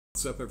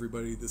What's up,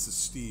 everybody? This is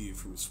Steve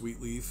from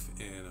Sweetleaf,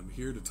 and I'm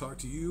here to talk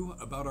to you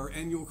about our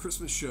annual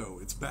Christmas show.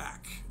 It's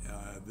back.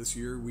 This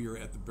year we are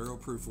at the Barrel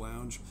Proof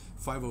Lounge,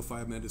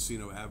 505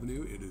 Mendocino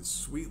Avenue. It is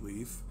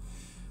Sweetleaf,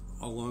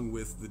 along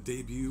with the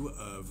debut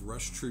of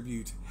Rush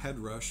Tribute Head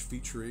Rush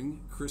featuring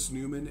Chris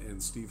Newman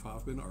and Steve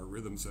Hoffman, our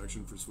rhythm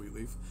section for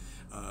Sweetleaf.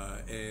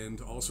 And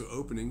also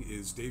opening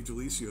is Dave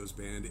Delicio's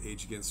band,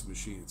 Age Against The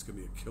Machinee. It's going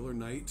to be a killer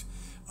night.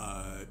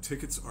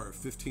 Tickets are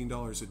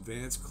 $15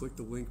 advance. Click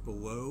the link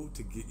below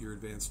to get your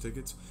advance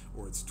tickets,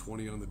 or it's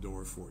 $20 on the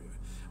door for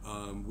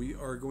you. We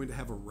are going to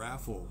have a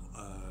raffle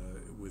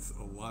with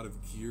a lot of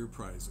gear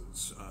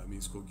prizes,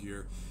 musical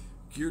gear,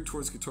 geared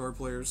towards guitar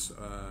players,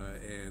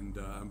 and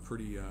I'm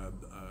pretty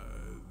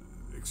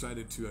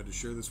excited to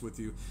share this with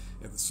you.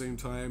 At the same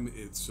time,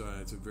 it's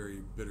a very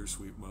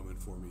bittersweet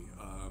moment for me.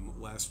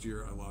 Last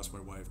year, I lost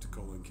my wife to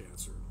colon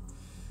cancer.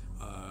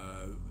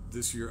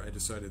 This year, I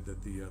decided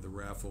that the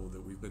raffle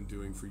that we've been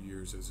doing for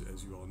years,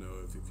 as you all know,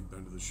 if you've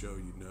been to the show,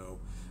 you know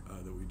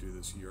that we do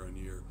this year on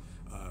year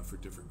for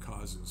different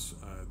causes.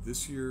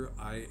 This year,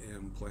 I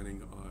am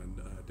planning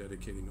on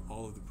dedicating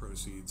all of the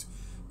proceeds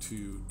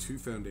to two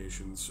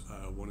foundations.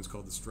 One is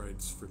called the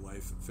Strides for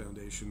Life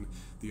Foundation.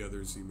 The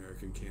other is the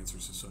American Cancer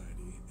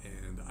Society.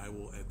 And I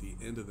will, at the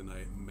end of the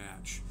night,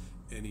 match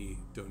any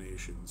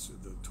donations,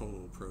 the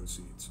total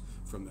proceeds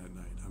from that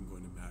night. I'm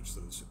going to match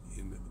those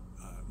in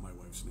my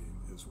wife's name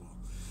as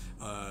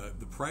well.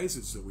 The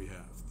prizes that we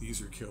have,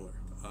 these are killer.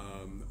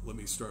 Let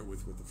me start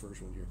with the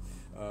first one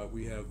here.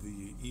 We have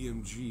the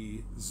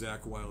EMG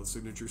Zakk Wylde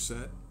signature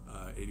set,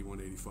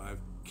 8185,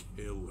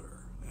 killer,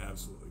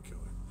 absolutely killer.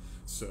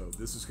 So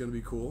this is going to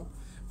be cool.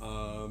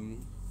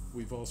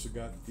 We've also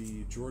got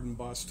the Jordan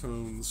Boss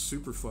Tone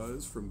Super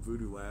Fuzz from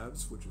Voodoo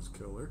Labs, which is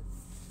killer.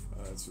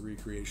 It's a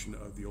recreation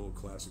of the old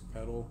classic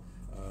pedal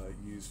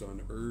used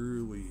on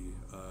early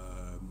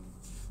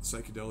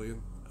psychedelia,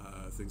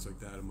 things like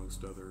that,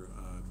 amongst other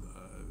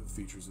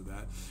features of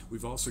that.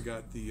 We've also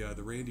got the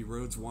Randy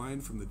Rhodes wine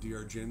from the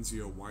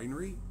D'Argenzio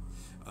Winery,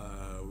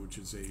 which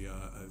is a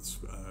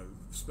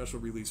special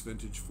release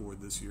vintage for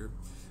this year.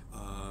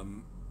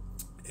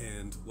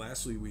 And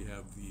lastly, we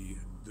have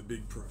the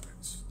big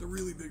prize, the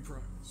really big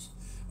prize.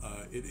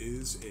 It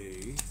is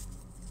a,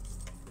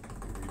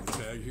 read the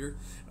tag here,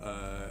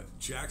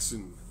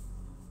 Jackson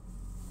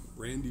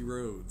Randy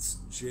Rhodes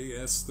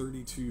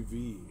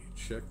JS32V.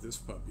 Check this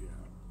puppy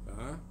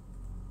out.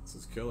 This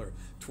is killer.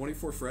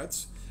 24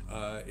 frets.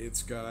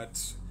 It's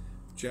got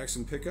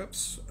Jackson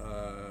pickups,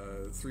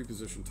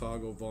 3-position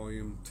toggle,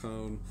 volume,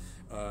 tone,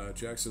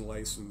 Jackson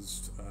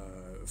licensed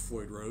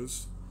Floyd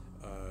Rose,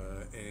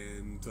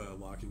 and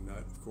locking nut,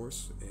 of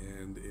course.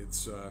 And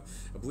it's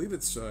I believe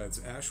it's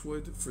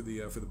Ashwood for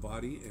the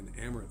body, and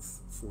Amaranth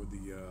for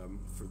the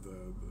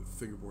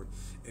fingerboard,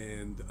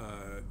 and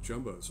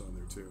jumbos on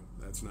there too.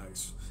 That's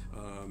nice.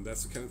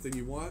 That's the kind of thing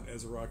you want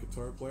as a rock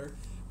guitar player.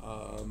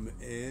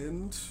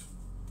 And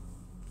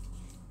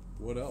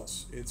what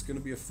else? It's going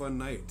to be a fun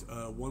night.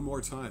 One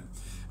more time,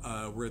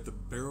 we're at the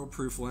Barrel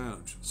Proof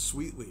Lounge,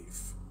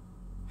 Sweetleaf,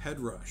 Head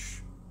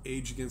Rush,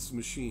 Age Against the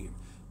Machinee.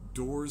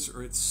 Doors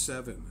are at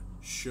 7.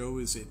 Show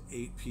is at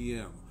 8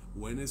 p.m.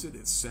 When is it?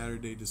 It's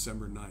Saturday,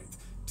 December 9th.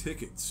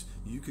 Tickets,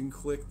 you can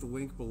click the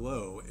link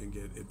below and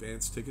get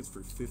advance tickets for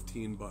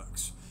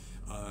 $15.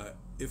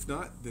 If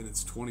not, then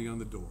it's $20 on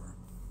the door.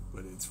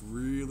 But it's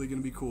really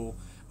going to be cool.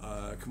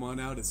 Come on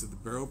out. It's at the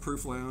Barrel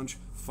Proof Lounge,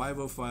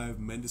 505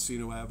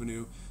 Mendocino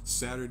Avenue,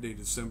 Saturday,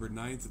 December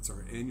 9th. It's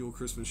our annual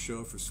Christmas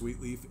show for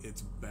Sweetleaf.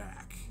 It's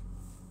back.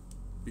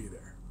 Be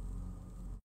there.